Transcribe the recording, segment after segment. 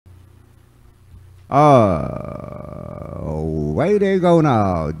Way they go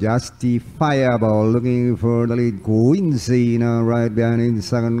now. Justifiable looking for the lead. Quincy now right behind in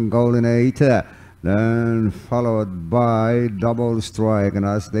second, Golden 8. Then followed by Double Strike. And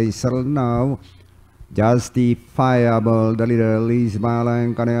as they settle now, Justifiable, the leader, leads by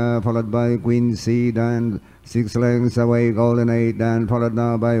line, followed by Quincy. Then 6 lengths away, Golden 8. Then followed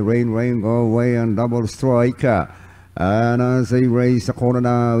now by Rain, go away, and Double Strike. And as they race the corner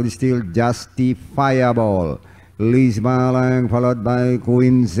now, it's still Justifiable. Leads by line, followed by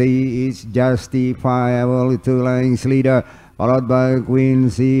Quincy. It's Justifiable, 2 lengths leader. Followed by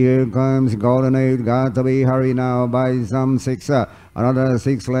Quincy. Here comes Golden 8. Got to be hurried now by some 6. Another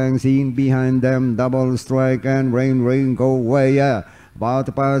 6 lengths in behind them. Double Strike and Rain, go away. About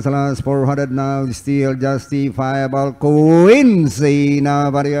to pass the last 400 now. Still Justifiable. Quincy now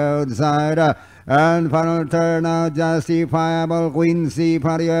by the outside. And final turn now, Justifiable, Quincy,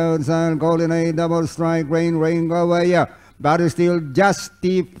 for the outside, Golden 8, Double Strike, Rain, go away. But still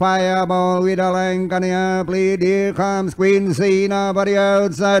Justifiable with a length and a lead. Here comes Quincy now by the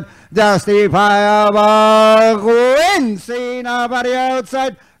outside. Justifiable, Quincy now by the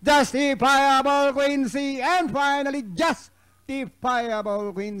outside. Justifiable, Quincy, and finally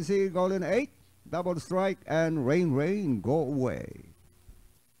Justifiable, Quincy, Golden 8, Double Strike, and Rain, go away.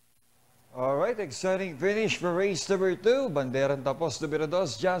 Alright, exciting finish for race number 2. Banderang tapos numero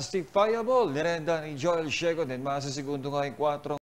 2, Justifiable. Nirenda ni L SIEGO, din masa segundo nga yung 4